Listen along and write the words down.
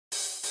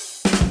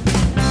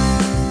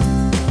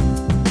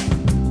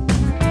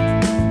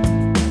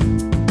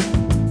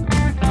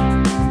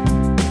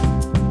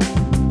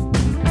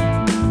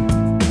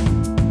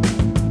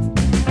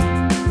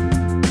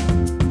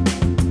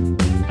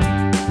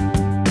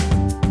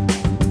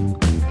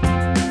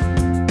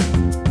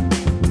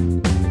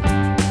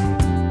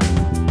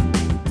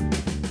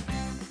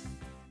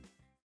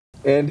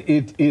And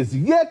it is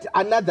yet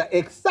another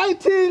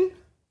exciting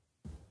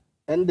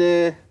and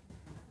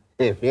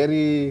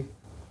very,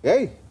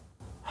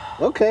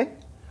 okay.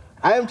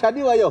 I am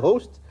Chadiwa, your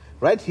host,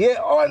 right here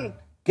on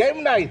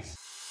Game Nights.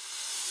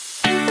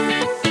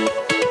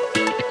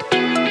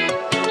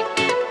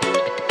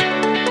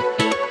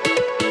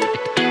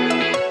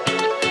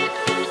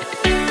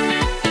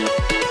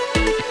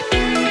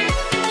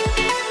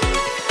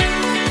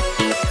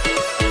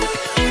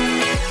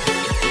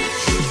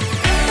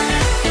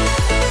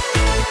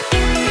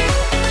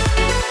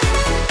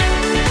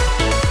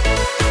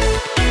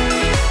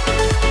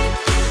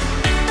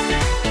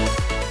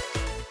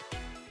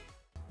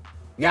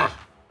 Yeah,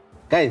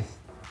 guys,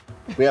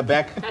 we are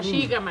back.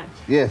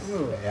 Yes.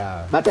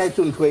 Yeah. Bata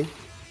chunkway.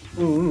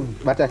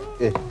 Bata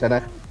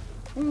tanak.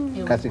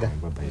 Kasika.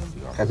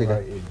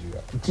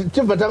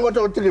 Chimpatango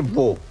to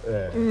tripo.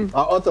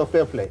 Also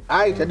fair play.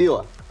 I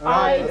Chadiwa.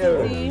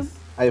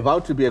 I vow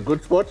to be a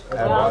good sport.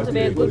 I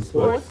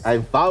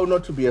vow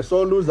not to be a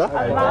sore loser.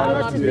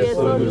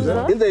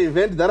 In the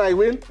event that I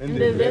win.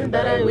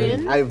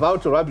 I vow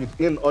to rub it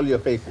in all your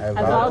faces.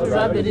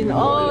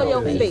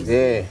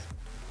 Yeah.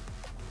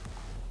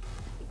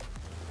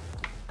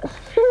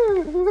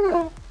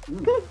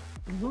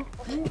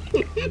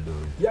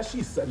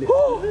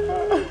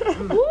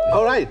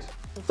 All right.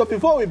 So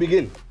before we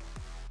begin,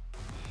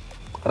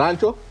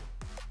 Rancho,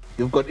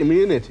 you've got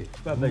immunity.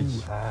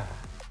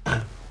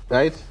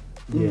 Right?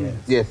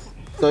 Yes.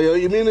 So your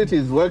immunity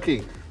is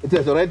working. It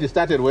has already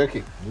started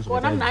working. I'm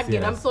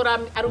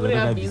sorry, I don't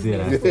have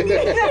business.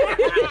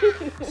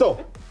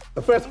 So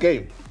the first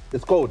game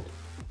is called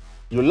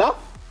You Laugh,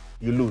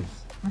 You Lose.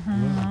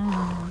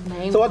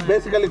 So what's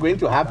basically going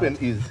to happen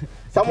is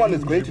someone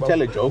is going to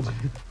tell a joke,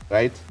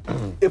 right?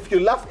 If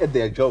you laugh at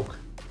their joke,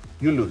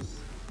 you lose.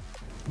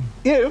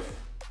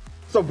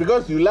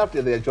 Because you laughed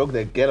at their joke,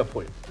 they get a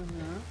point.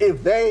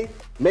 If they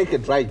make a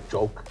dry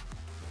joke,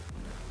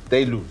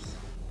 they lose.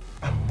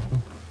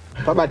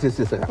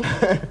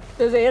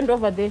 There's the end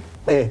of a day.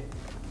 It's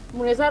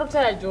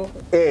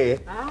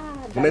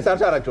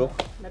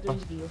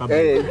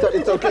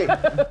okay.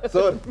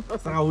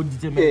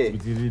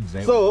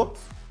 So,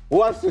 who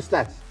wants to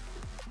start?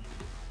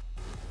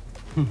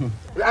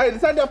 I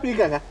stand up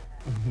here.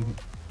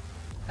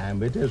 I'm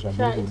better than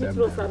something.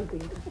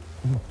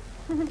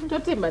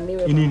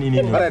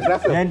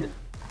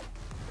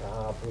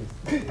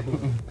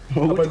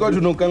 What got to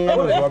know? Can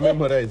I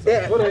memorize?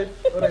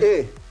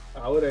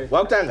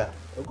 Waktanga.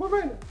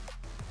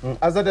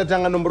 Azata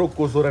number of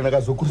Kosora and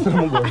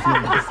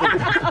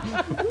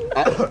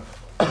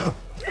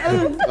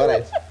all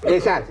right.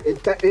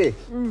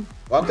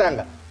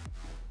 Waktanga.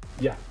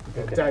 Yeah.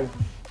 Okay.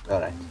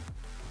 All right.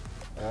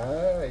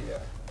 Yeah.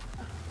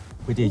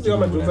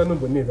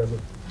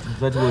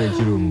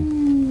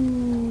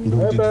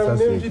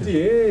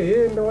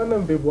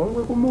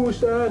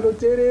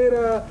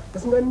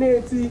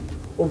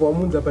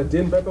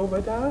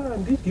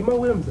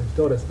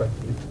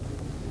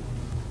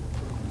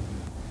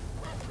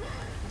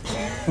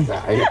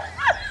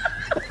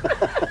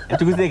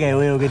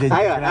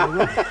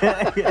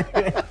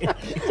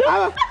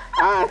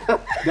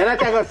 Then I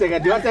take a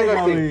second. Do you want to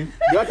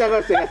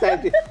go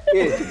second?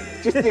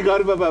 Just stick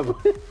out, Baba.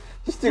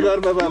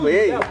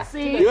 Hey,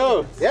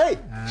 yo, hey,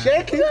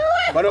 shake it.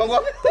 But don't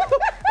go.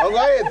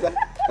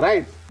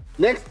 Right.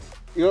 Next,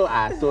 you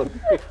are so.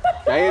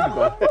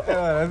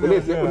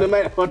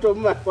 Photo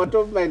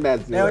of my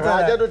dance. I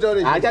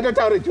just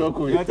tell you, joke.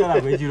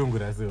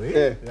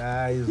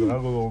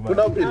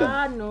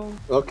 No.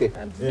 Okay.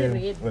 I'm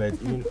serious.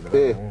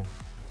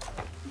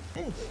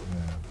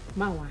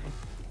 My wife.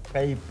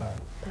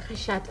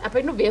 Shut up.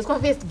 I know there's a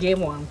first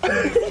game one.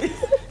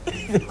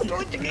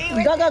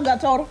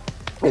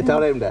 It's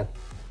all right, Dad.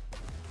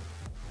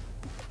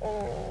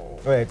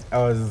 Right, I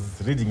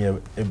was reading a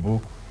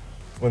book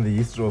on the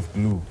history of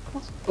glue.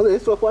 Oh, the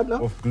history of what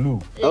now? Of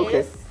glue. Yes.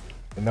 Okay.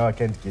 And now I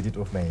can't get it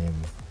off my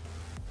hands.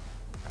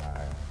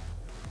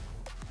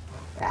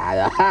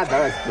 That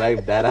was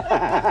right, Dad.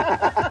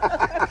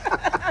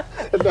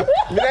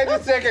 Let me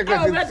check it.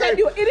 That was right.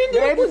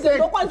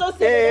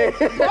 Hey,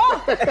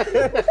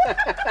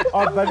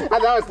 Baba,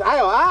 that was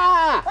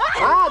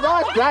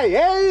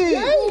hey.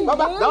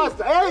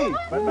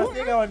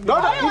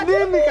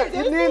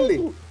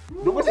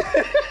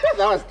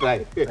 That was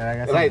right.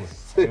 Right.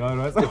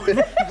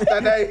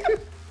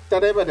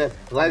 Today, but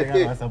right.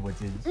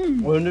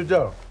 When you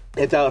do,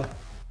 it's out.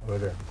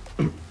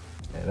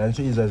 and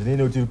she is as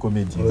no two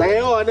committee. I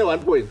only 1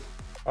 point.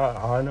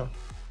 I know.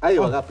 I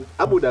was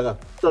Abu Dhabi.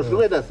 So she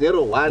went at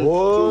 0, 1,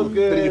 2,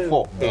 3,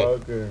 4.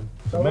 Okay.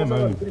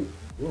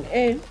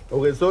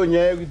 Okay, so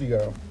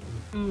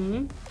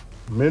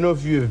many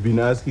of you have been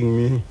asking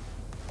me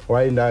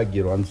why did I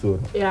get one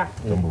sword? Yeah.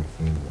 And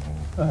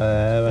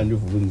you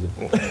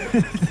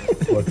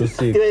what to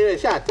say? Yeah,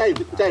 shut time.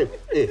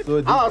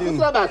 So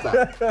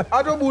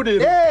I don't put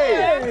it.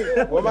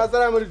 Hey, what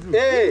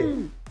hey,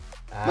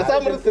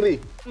 Masamri 3.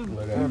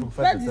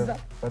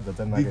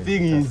 The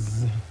thing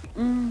is,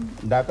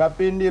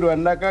 Ndakapindirwa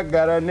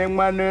ndakagara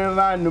nemwana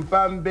wevanhu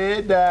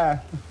pambeda.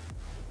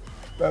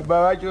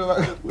 Baba vacho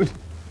vakakuti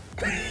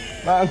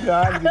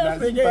vanga hanzi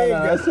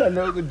nasipana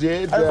asana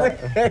kudhedha.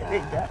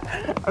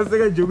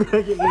 Aseka joke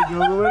yake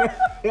ndio.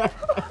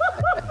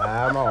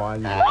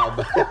 Mawani.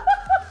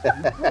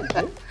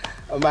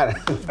 Mara.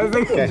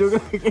 Aseka joke.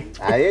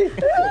 Aye.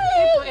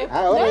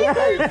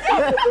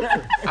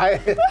 Aye.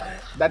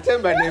 That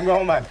time by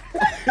name man.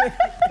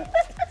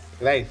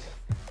 Right.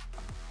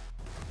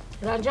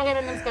 Ranja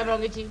kena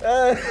nskabanga chi.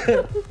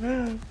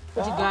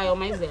 Chigayo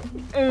maize.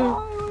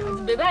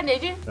 Beba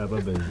neje?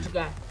 Baba baby.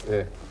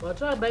 Chigayo.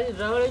 Watu abali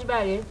drawo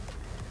chibale.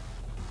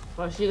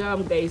 Washika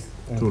guys.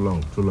 Too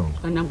long.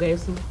 Kana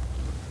guys.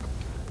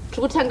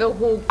 Tukutanga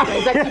ku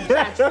guys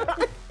akichacho.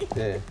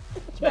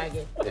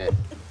 Chibage.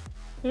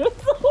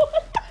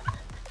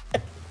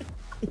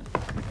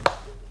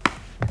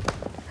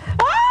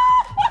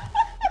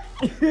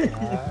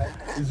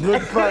 It's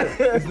not fun.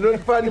 It's not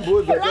funny,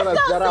 boys. I don't have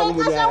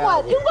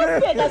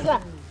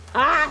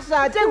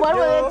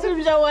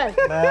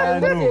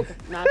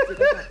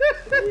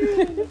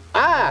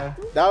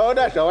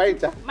Daona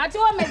shawaita.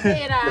 Matiwa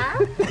mesera.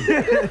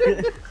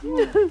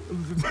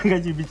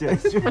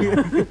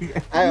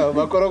 Ayo,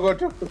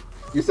 makorogoto.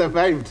 You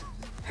survived.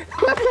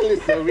 But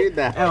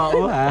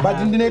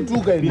in the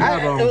two guys,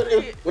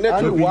 1,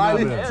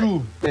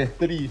 2,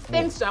 3, 4.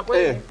 Thanks,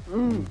 Chakwe.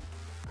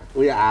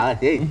 We are,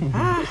 hey.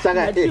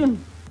 Saga, hey.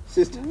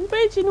 Sister.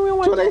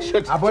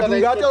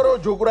 Apatingatoro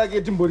jokura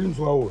keti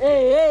mborinzwawo.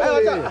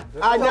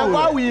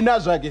 Anyangwa wina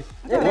zvake.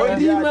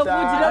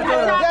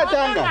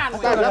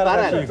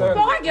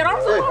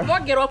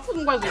 Vogera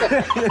pfungwa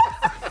zve.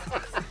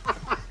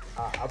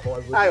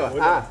 Aiwa.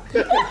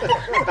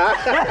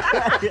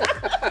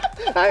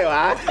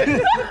 Aiwa.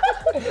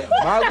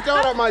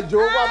 Makutaura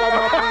majoko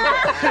apamapinda.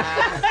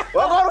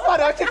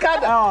 Wakorufana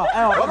uchikanda.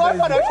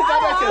 Wakorufana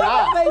uchikanda chira.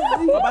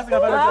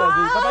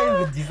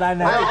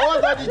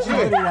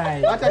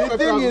 The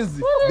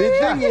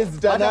thing is,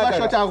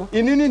 Tanaka,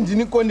 inini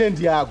ndini content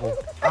yako.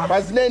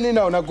 Pasina inini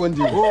naona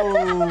content.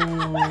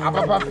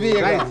 Apa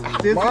pafika.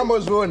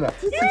 Mwambozvona.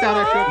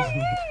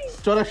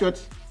 Chora shot.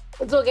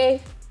 It's okay.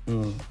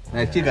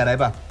 Chiga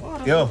raiba.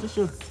 Yo.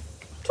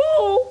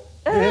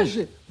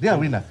 2. They are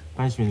winner.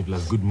 Punishment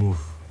plus good move.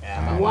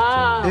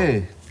 Wow.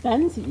 Hey.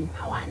 Fancy.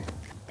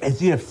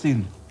 As you have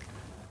seen,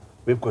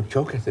 we've got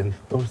jokers and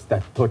those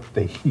that thought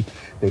they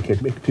can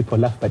make people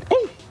laugh, but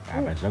hey.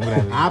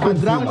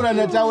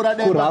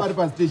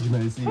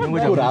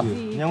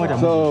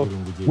 So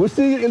we'll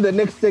see you in the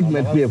next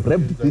segment. We have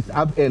wrapped this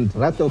up and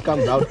Russell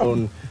comes out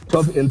on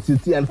top and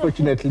Titi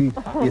unfortunately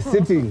is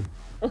sitting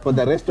for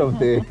the rest of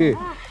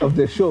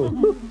the show.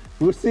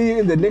 We'll see you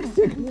in the next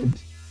segment.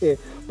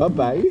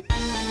 Bye-bye.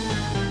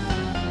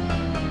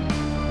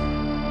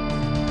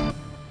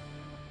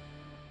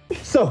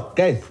 So,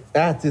 guys,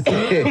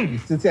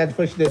 Titi,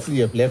 unfortunately,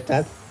 you have left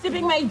us.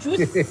 Sipping my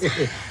juice.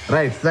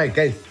 Right,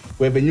 guys.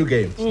 We have a new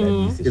game.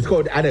 It's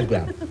called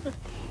Anagram.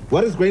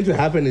 What is going to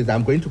happen is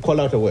I'm going to call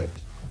out a word,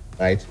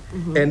 right?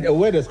 And a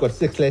word has got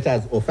 6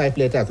 letters or 5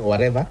 letters or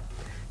whatever.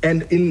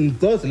 And in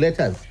those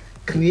letters,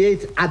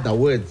 create other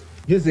words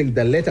using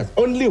the letters.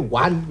 Only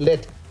one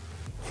letter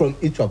from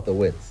each of the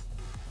words.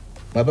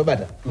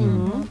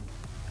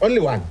 Only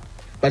one.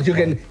 But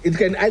it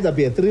can either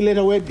be a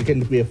 3-letter word, it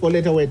can be a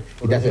 4-letter word.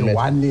 It doesn't matter.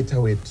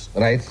 1-letter word.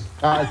 Right?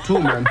 2,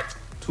 man.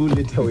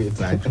 2-letter word.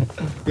 Right.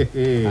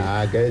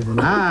 Guys.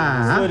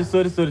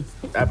 Sorry.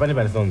 Apani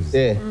by songs.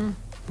 Yeah.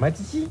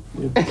 Matichi.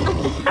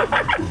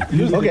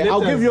 Okay,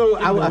 I'll give you,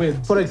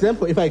 for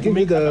example, if I give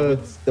you the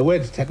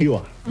word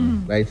Tadiwa,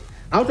 right?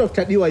 Out of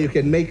Tadiwa, you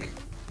can make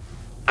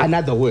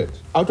another word.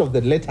 Out of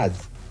the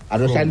letters, but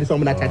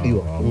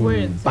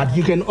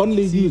you can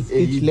only use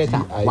each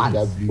letter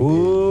once.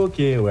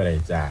 Okay,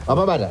 right.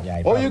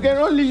 Or you can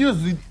only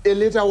use a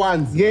letter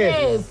once.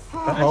 Yes.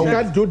 You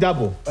can't do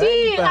double.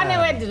 T,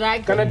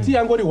 right? Can a T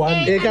and go to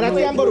one? Can a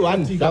T and go to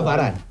one?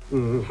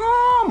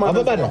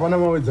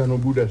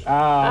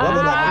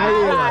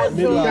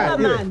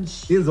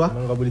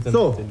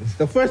 So,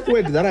 the first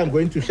word that I'm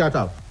going to shout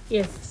out.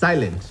 Yes.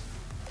 Silent.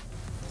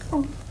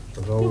 So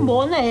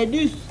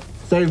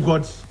you've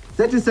got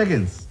 30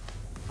 seconds.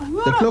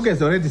 The clock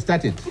has already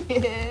started.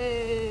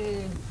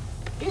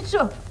 It's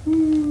so.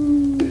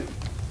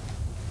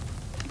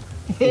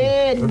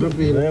 10,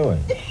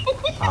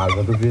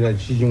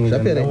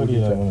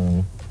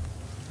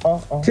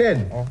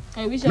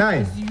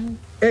 9,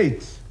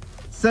 8,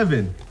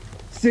 7,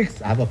 6.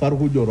 5,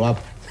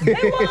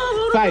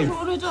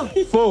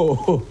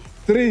 4,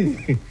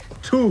 3,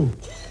 2,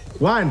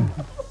 1.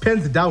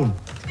 Pens down.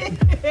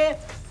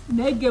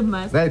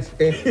 Right.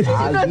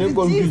 No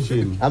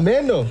confusion.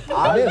 Ameno.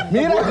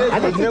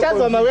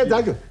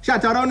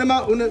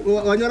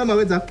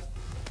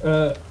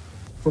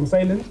 From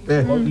silent,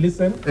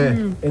 listen,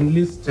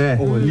 enlist,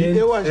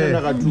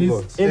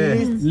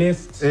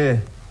 list,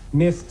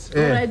 Nest.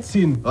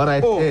 Tin. All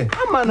right.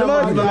 Amana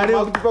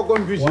kupa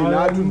confusion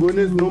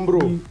atugone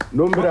nombro.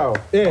 Nombrao.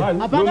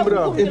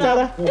 Nombrao.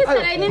 Itara.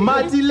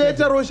 Mati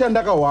later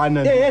roshanda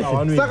kawana.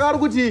 Saka ari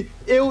kuti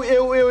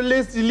eu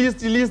list.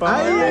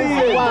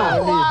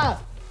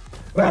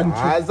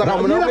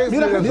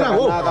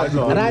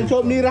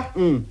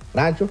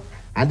 Rancho.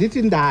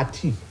 Anditi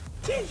ndati.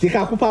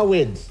 Tikakupa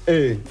words.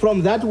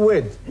 From that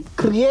word,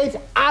 create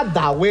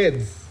other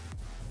words.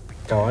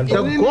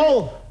 The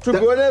goal.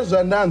 Tugone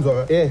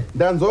zvandanzwa.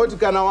 Ndanzwa kuti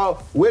kana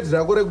words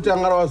rako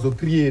rekutanga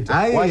rawazocreate.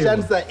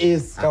 Washandisa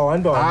s.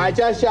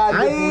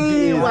 Achashande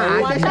kuti.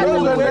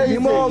 Achashande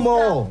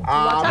imomo.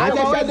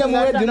 Achashande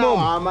muword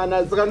imomo.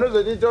 Mana saka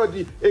ndozotita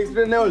kuti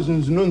explain nayo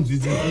zvinhu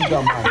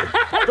zvinonzwisisika mani.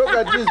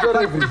 Toka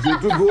tisora everything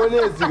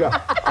tugone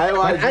sika.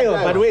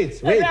 Aiwa, but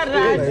wait.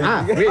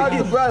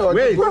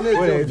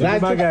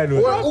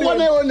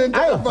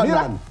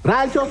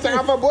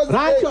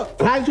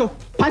 Rancho.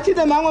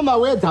 Pachine mamwe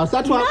mawords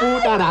ausati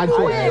wabuda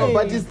Rancho.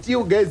 But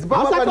still guys,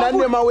 papa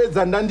nane mawords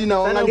andandina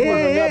wanga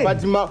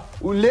but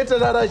later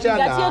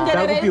rashanda.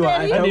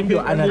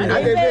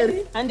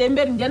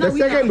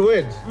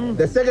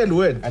 The second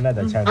word.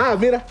 Another chance.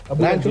 Mira.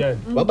 Rancho.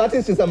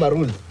 Babati sisa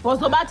marules. But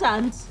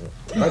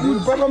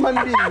Papa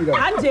mandira.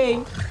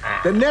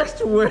 The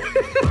next word.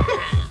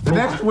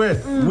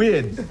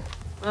 Weird.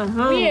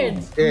 Weird.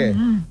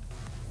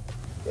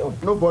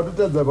 No, but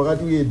utadza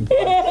pakati wedu.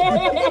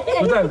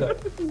 Utadza.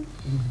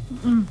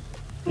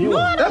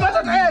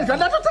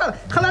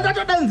 Kana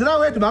ndatodenzera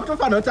wedu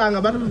makutofana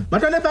utanga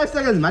matone 5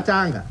 seconds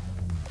matanga.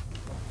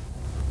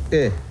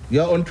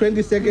 You're on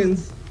 20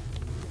 seconds.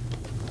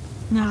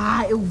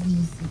 Nah,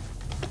 Elvis.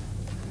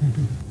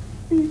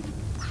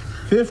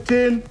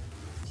 15.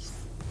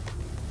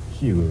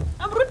 Hugo.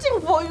 I'm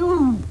rooting for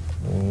you.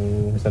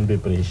 Some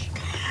preparation.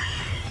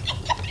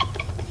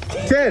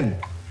 10,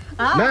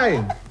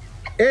 9,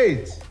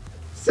 8,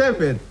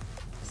 7,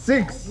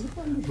 6,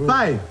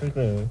 5,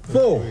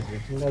 4,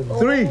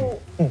 3,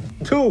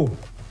 2,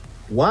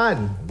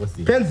 1.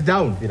 Pens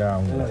down.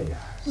 Mira.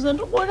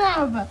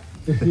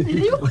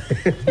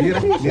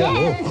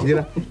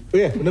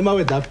 Unema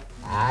words up.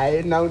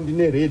 Now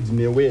ndine red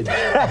ne wed.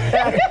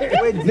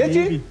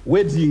 Wedding.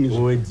 Wedding.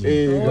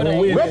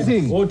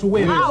 Or to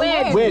wed.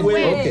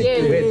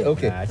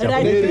 Okay.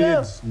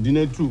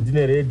 Ndine 2.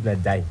 Dine red na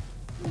die.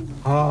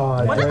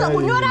 How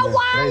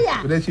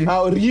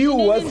Ryu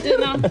was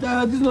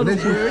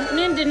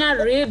Nindina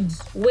read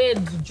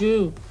word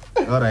Jew.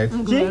 All right.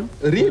 read.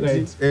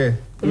 Read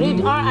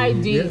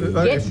RID.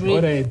 Get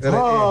rid.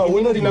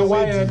 We're not in a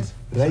wired.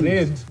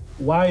 Red,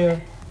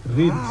 wire,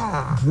 read,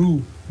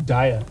 drew,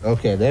 dire.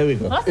 Okay, there we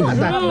go.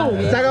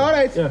 All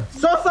right. Yeah.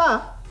 So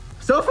far.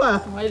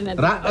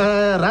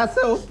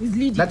 Russell.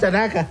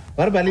 Natanaka.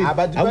 What about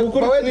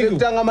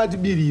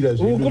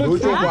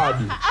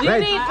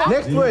Right.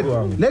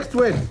 Next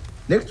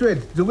word.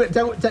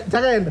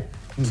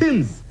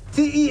 Teams.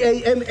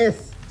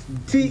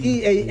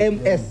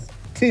 Teams.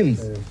 Teams.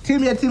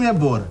 Team ya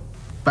bora.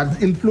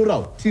 But in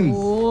plural. Teams.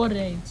 All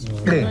right.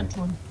 That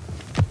one.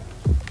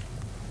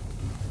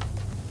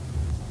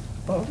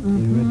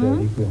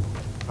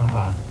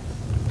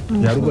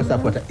 Yarugo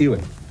supporter iwe.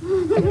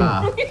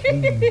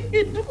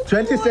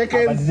 20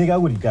 seconds.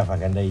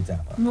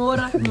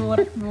 Nora.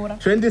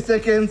 20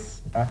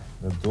 seconds. That's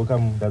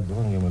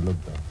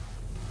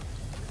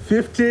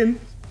 15.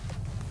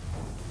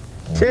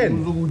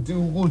 10.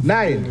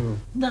 9.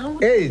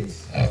 8.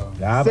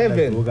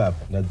 7.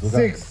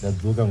 6.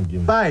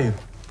 5.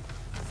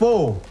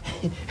 4.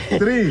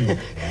 3.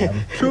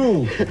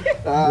 2.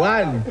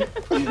 1.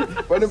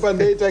 Pane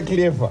pandaita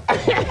clever.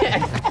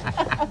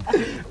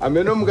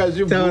 Ameno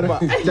mukazvibupa.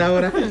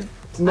 Taura.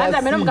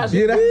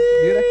 Gira.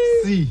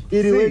 C.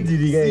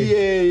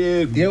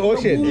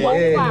 Ocean.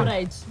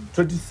 Right.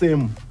 30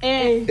 same.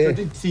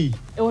 30 T.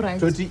 All right.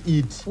 30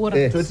 eat.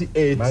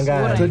 28.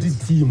 30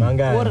 team.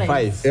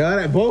 5. All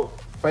right, Bo.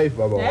 5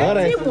 baba. All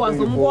right.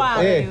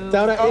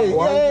 Taura.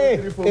 1,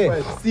 2, 3, 4,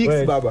 5.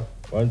 6 baba.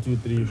 1, 2,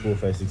 3, 4,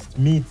 5, 6.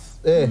 Meat.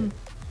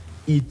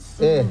 Eat.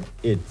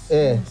 Eat.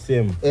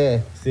 Same.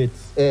 Sit.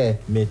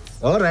 Meat.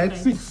 All right.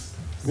 6.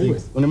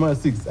 Unema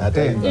 6.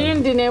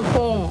 Indine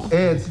 4.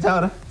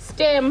 Taura.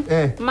 Stem.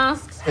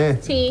 Must.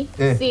 T.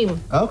 Sim.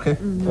 Okay.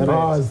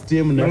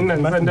 Stem.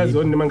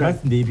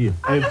 That's debut.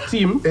 I have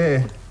team.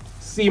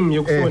 Sim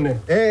yokufone.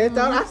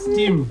 Taura.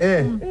 Steam.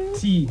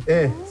 T.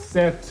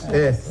 Set.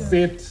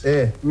 Sit.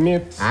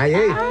 Meet.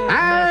 Hey.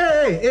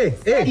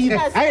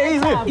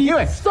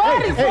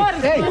 Sorry.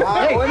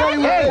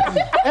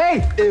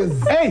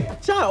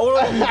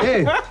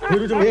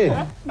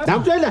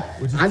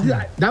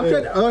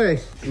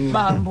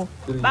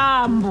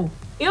 Bambo.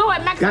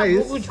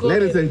 Guys,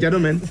 ladies and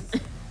gentlemen,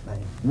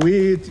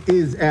 which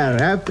is a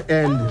rap,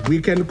 and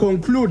we can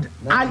conclude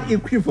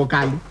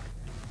unequivocally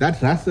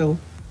that Russell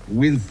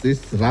wins this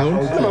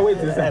round. Come on,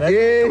 wait this side.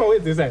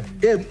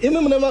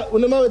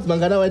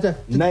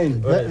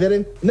 9.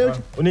 No.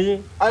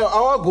 Ayo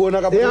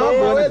awagona kapena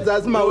weza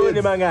asimawezi.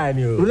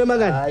 Unemangani?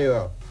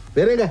 Ayo.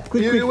 Verenga,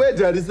 quick.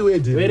 Verenga,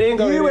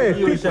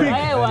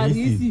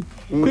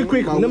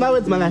 Quick. Unama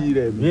words mangani?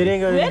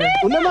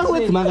 Unama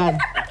words mangani?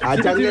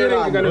 Alright.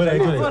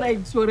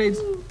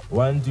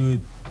 1, 2,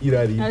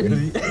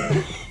 3,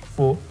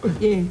 4,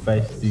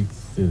 5, 6,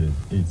 7,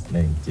 8,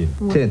 9, 10.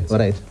 10.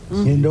 Alright.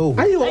 We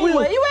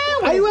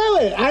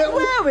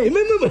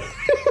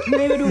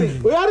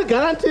are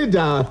guaranteed.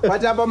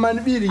 But I'm a man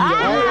video.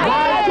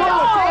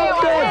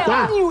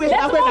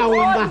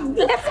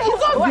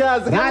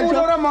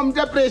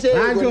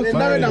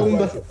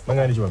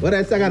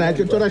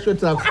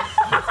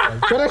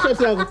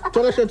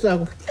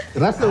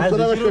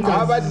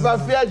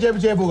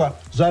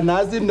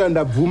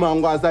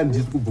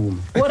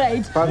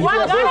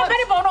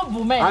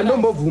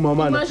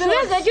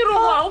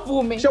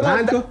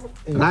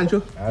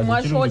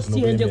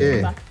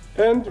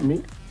 And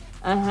me.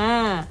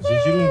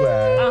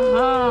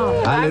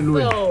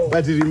 Hallelujah.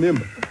 But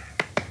remember,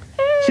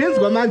 Change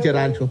kwa manje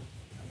rancho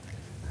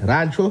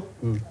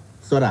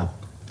sora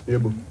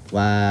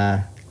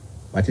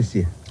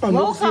watisia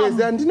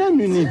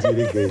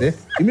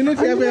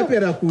immunity yako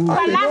yapera ku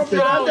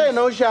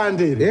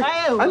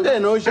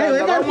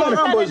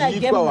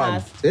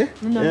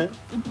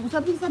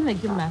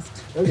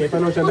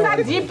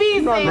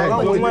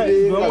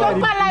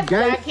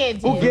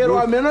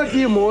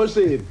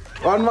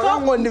vanhu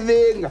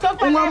vakangondivenga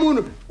umwe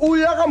munhu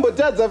uyu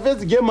akambotadza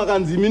first game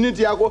akanzi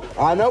minute yako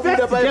haana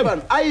kubuda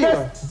paipanhu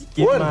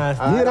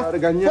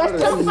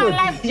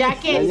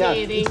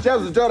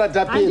aivachazotaura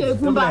tapedza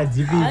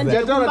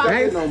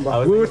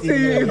we'll see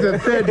you in the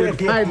third and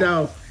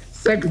final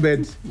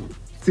segment.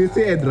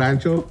 Sisi and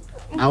Rancho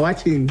are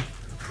watching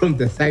from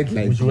the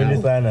sidelines.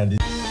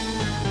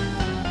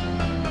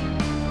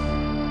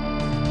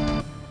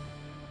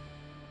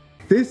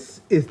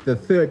 This is the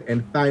third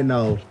and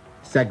final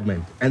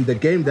segment, and the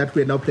game that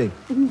we're now playing.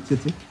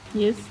 Sisi?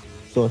 Yes.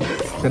 So,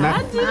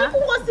 tonight.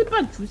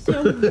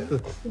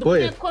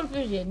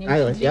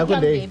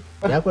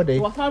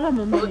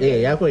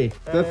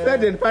 The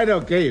third and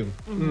final game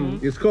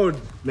is called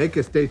Make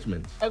a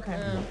Statement. Okay.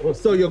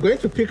 So you're going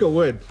to pick a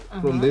word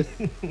from this,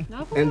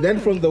 and then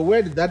from the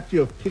word that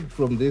you have picked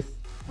from this,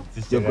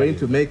 you're going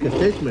to make a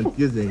statement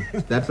using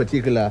that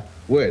particular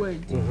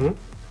word.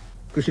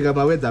 Kushika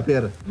words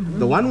appear.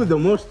 The one with the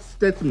most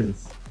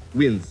statements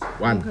wins.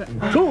 1.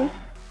 2.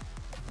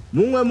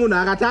 Mungwe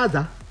muna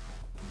akataza.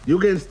 You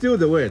can steal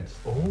the words.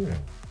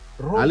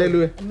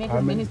 Hallelujah. Make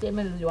as many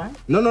statements as you want.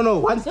 No.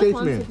 One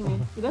statement.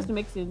 It has to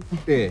make sense.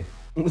 Yeah.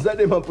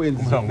 musade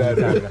mapoints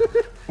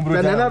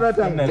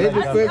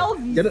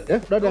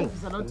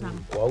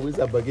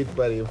wawisa bhaketi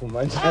parefu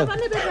manje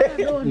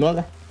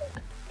noga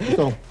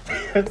so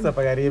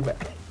sapakareba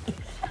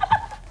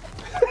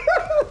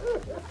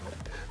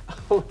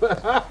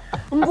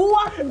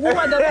nguwa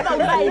ndapita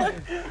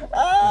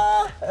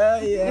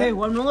live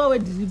wanonga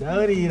wedzi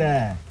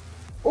taurira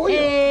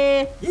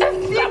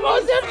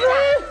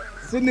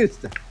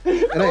sinister.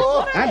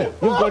 Right, Anna,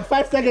 you've got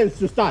 5 seconds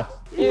to start.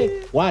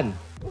 1,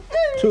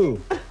 2,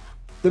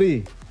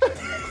 3,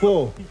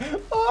 4,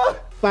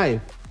 5.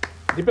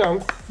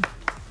 Dipang.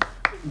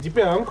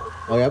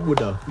 Oh yeah,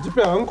 Buddha.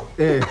 Dipang.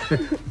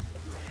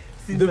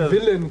 The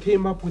villain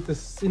came up with a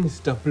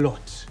sinister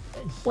plot.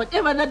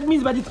 Whatever that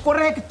means, but it's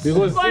correct.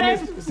 Because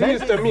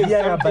sinister means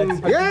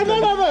something. Yeah,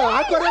 no.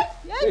 I correct.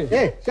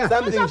 Hey,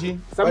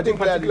 something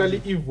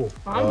particularly evil.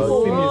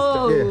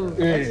 Sinister.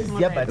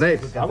 Right.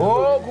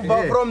 Oh,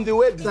 from the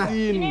word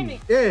sin.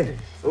 Yeah.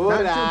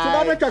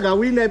 Tunameka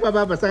winner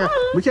papa sasa.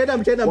 Mchenda.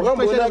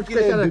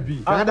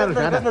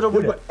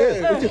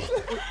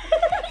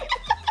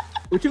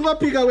 Uchingo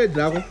piga we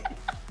drago.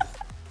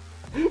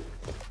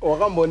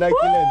 Wakambona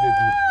kile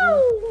ndeti.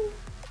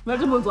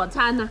 Manje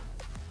muzwathana.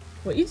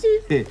 What is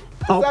it?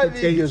 I want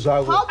to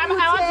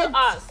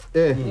ask.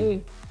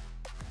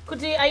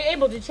 Kuti, are you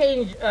able to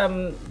change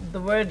the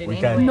word in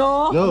English?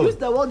 No. Use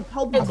the word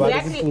help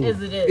exactly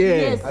as it is.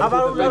 Yes.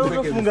 No,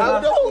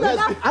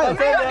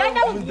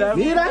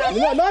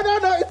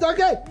 it's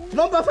okay.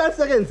 Number 5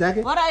 seconds,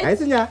 okay? All right.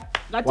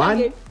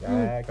 1,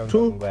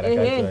 2,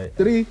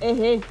 3,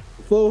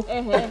 4.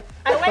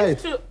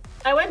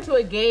 I went to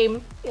a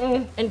game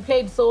and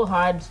played so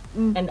hard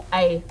and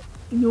I...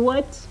 You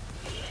what?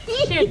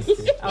 Shit.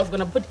 I was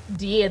gonna put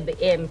D at the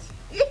end.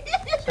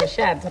 So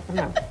shut up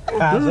now.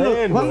 I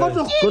want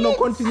to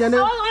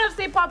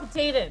say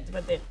palpitated,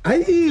 but then.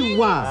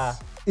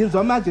 In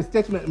so much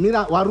statement,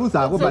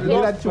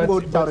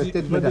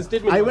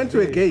 I went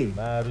to a game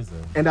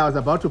and I was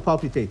about to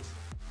palpitate.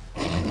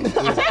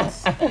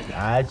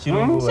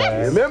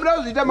 Remember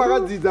uzita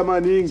makadzidza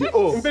maningi.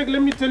 In fact,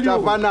 let me tell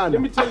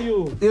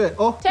you. Yeah.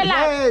 Oh. Tell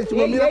us.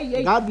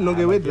 God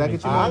nonge word like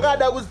it.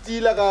 Angada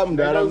kustila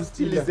kamndara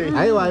kustilise.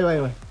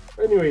 Aiwa.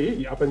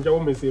 Anyway, apa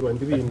njawumesirwa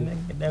ndiri.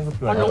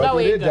 Anonga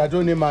wega.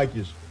 Datone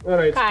markis. All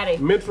right.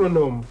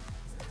 Metronome.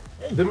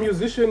 The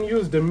musician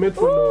used the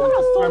metronome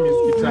to strum his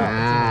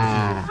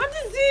guitar.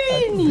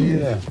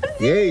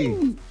 Yay.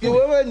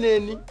 Iwewe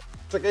neni?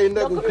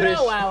 Takaenda ku crash.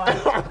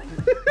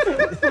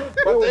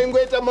 But I'm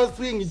going to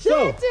swing.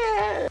 So,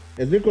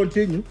 as we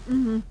continue,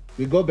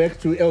 we go back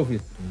to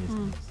Elvis.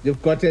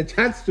 You've got a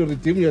chance to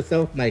redeem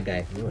yourself, my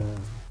guy.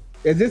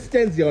 As it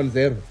stands, you're on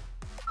 0.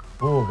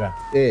 Boga.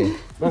 Yeah.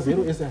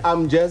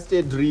 I'm just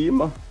a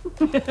dreamer.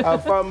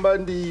 Afamba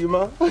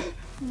ndima.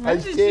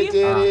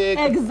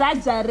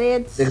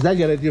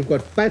 Exaggerate. You've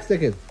got 5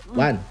 seconds.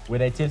 1.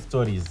 When I tell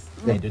stories,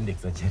 I don't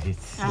exaggerate.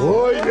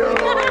 Oh, no.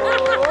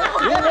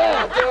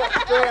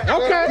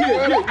 Okay.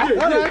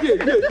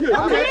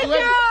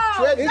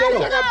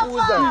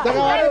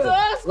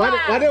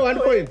 One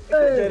point.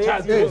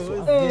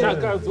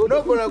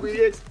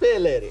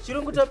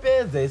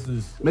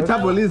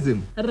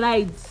 Metabolism.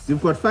 Right.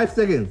 You've got 5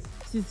 seconds.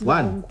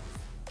 1,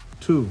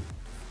 2,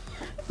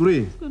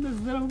 3,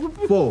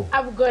 4.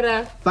 I've got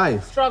a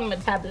 5. strong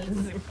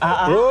metabolism.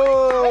 I'm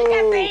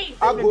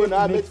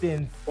gonna make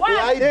sense.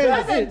 What?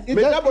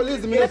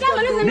 Metabolism. Metabolism is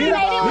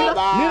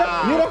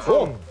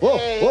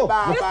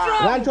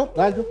Rancho.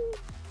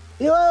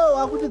 Yo,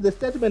 I put the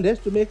statement has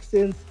to make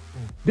sense.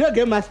 Be a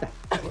game master.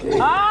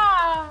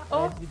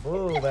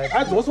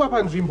 That's also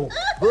a Jimbo.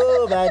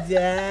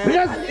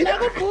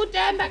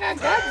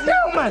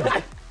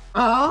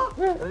 One,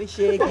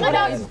 two,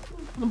 three,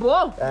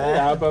 four.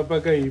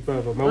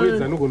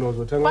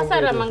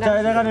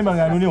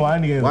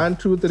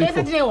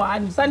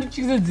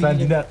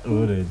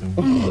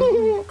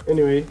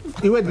 Anyway,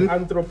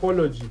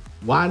 anthropology.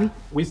 1.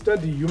 We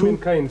study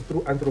humankind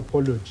through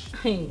anthropology.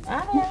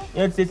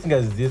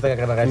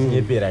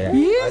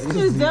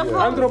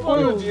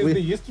 Anthropology is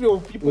the history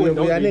of people.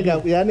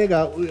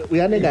 We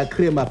are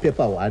cream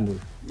paper 1.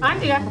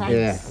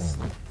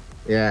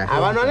 Yeah.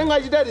 I don't know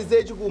what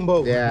research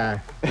kumbo. Yeah.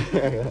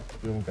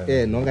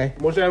 Nongai.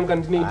 Mosha yam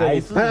continue.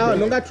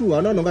 Nonga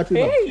 2. Nonga 2.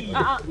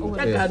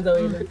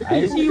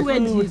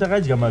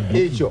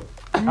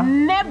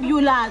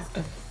 Nebulas.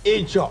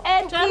 Echo.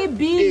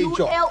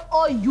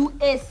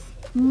 Nebulous.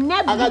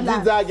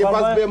 Nebulous.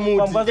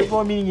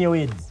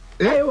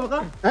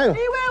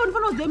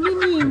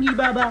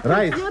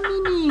 Right. 1,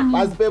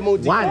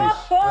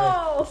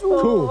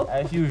 2.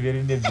 I feel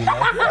very nebulous.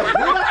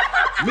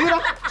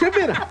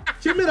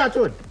 Chimira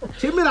tone.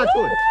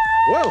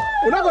 Whoa,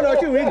 we're not going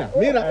to win.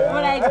 Mira.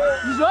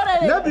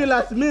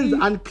 Nebulous means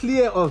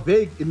unclear or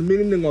vague in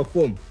meaning or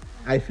form.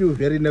 I feel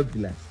very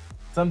nebulous.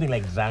 Something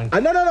like drunk.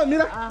 No,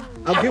 Mira.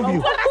 I'll give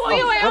you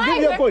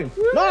a point.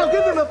 No, I'll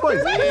give him a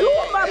point.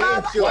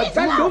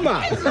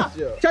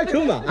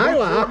 Chachuma.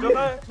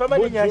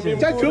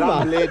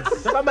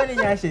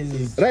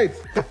 Right.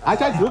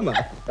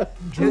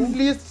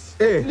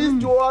 At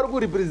least you are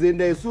good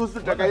representative.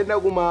 Susu takaenda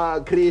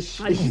kuma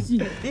crash.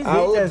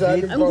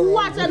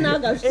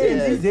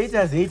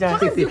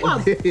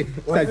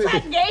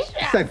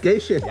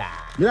 Sagacious.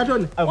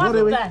 Miraton.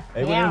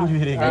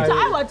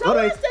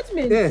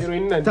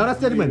 Tara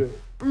statement.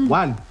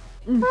 1,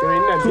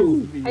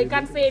 2. I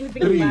can't say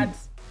anything bad.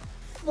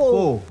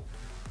 4,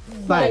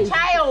 5.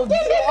 Child.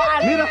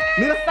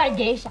 Mira.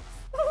 Sagacious.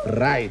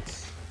 Right.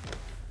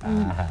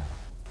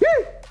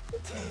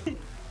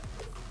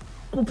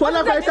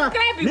 Kupona kwaita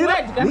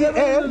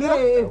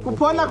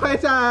kupona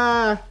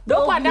kwaita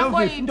don't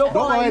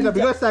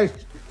because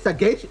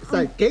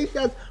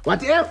sagacious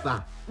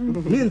whatever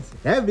means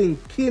having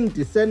keen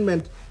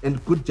discernment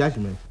and good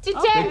judgment.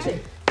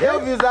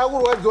 Elvis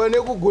akurwadziwa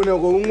nekugona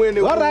kwoumwe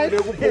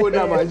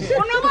nekupona manje.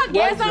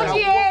 Unogesa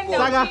uchienda.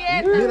 Saka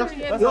Mira.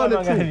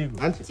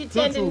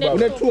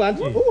 Une 2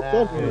 anti.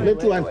 Une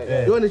 2 anti.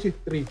 Yone chi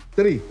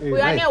 3.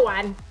 We are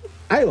 1.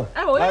 Aiwa.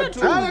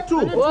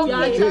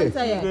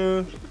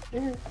 2.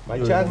 Okay. My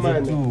chance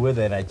too,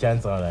 whether I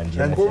chance or not.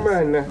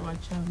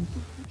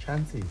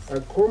 Chances.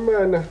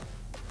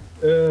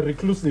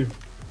 Reclusive.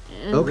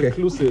 Okay.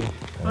 Reclusive.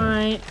 All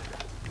right.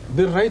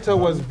 The writer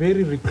was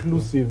very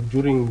reclusive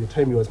during the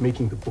time he was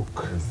making the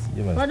book.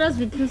 What does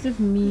reclusive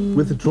mean?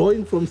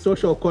 Withdrawing from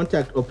social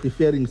contact or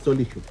preferring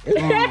solitude.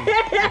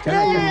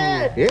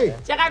 Right.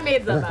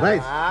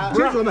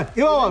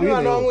 Yo.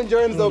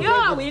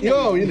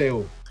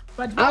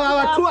 But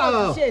our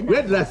 2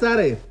 red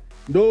rasare.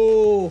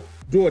 No.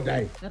 Do or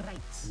die. Right.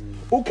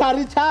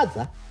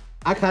 Ukarichaza,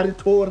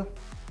 akaritora.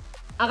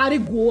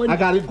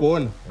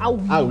 Akarigona. I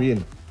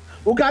win.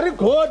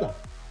 Ukarigona.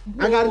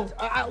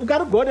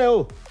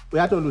 Ukarigona. We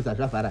have to lose a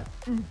Jafara.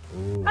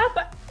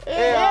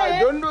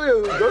 Don't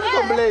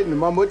complain,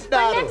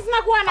 Mamotidaro.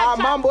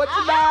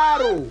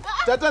 Mamotidaro.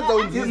 Tata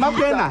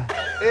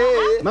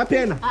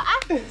Mapena.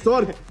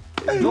 Sorry.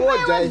 No,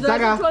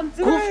 Saga.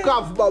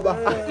 Kufkaf, Baba.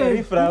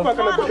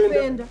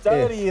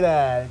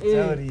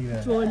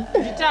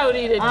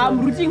 I'm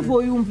rooting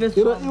for you,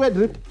 Mfeso. You had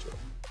drip.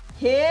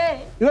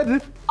 Hey. You had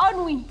drip.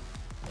 Onui.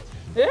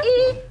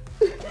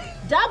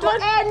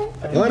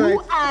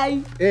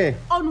 E-double-N-U-I.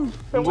 Onui.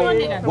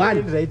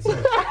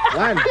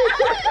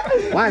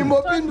 1.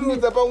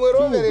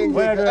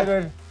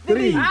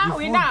 3.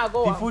 We now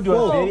go. The food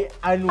was very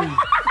anui.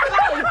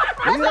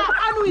 Anu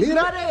is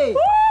not a.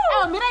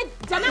 Oh, Mira,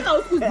 Tanaka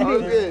was good.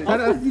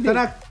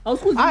 Tanaka.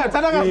 Tanaka.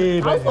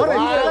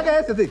 Tanaka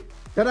has the thing.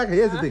 Tanaka,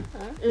 here's the thing.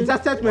 It's a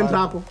statement,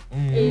 Rako.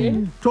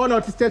 Turn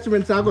out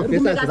statement, Rako.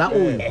 This is that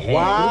way.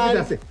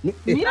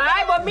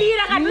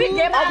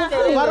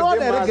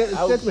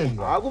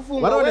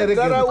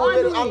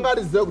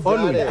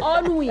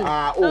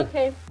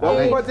 Okay.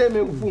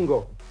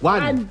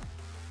 1,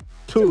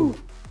 2,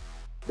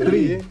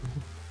 3,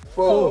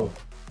 4,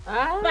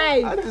 5.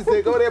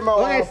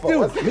 Okay,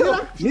 still.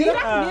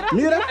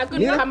 Mira. I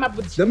couldn't come up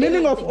with The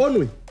meaning of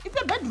only.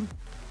 It's a bedroom.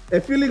 A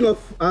feeling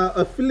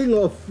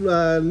of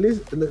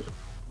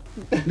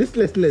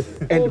listlessness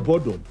and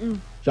boredom.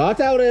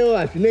 Shawataureo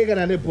ashineka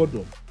nane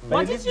boredom.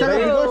 What is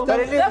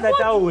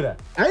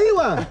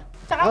Aiwa.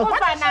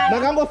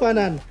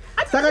 Makangofanana.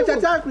 Saka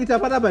chata kuita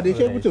panapa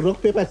deshe kuti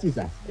rock paper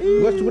scissors.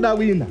 Because toda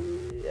winner.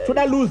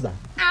 Toda loser.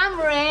 I'm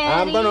ready.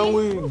 I'm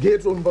gonna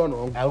get on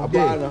bono.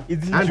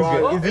 It's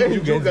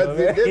you guys.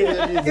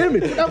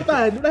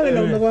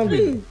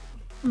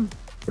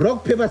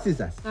 Rock paper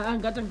scissors.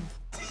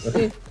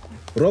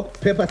 Rock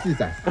paper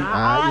scissors.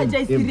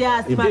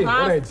 Serious,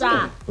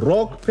 master.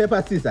 Rock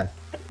paper scissors.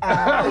 It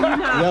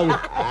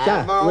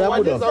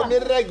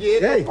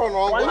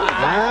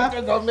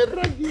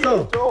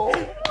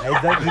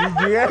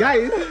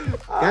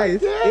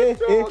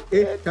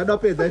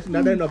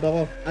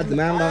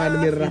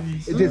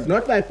is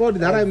not my fault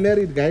that I'm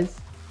married, guys.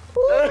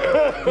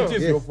 It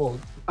is your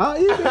fault.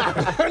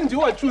 And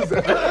you are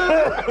choosing.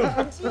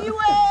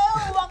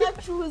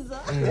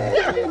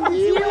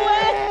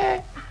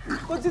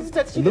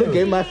 No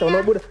game master,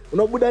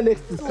 unobuda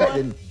next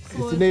season.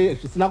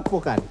 It's not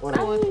focused.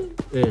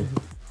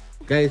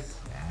 Guys,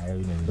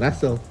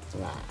 Russell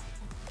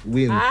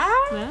wins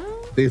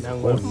this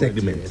whole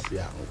segment.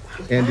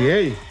 And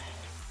hey,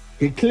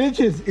 he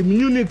clinches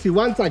immunity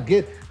once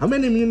again. How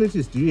many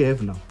immunities do you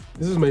have now?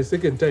 This is my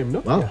second time, no?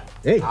 Wow. Yeah.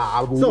 Hey,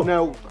 so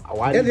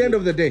at the end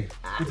of the day,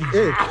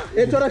 hey,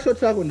 Tora shot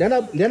trago.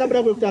 Nana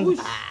bravo tango.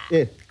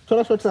 Hey,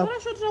 Tora shot trago.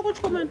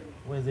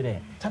 Where's it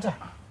at? Tata.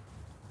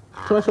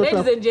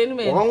 Ladies and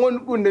gentlemen.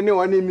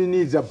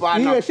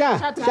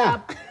 Shut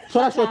up.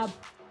 Tora shot.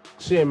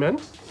 Chairman.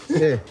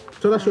 Hey,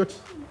 Tora shot.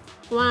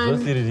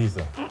 1.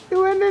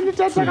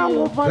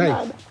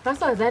 Right.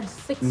 Russell had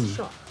 6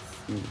 shots.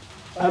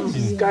 I'm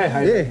sky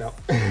high now.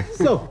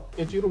 So,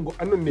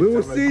 we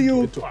will see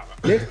you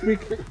next week.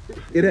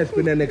 It has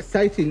been an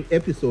exciting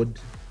episode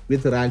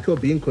with Rancho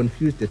being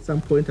confused at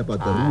some point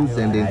about the rules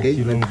and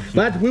engagement.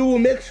 But we will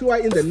make sure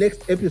in the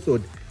next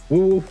episode, we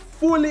will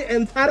fully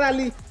and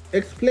thoroughly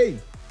explain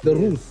the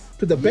rules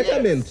to the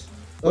betterment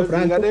of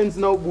Rancho.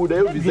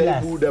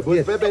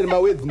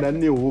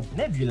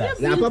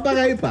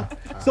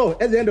 So,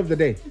 at the end of the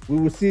day, we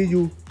will see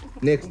you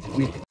next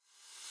week.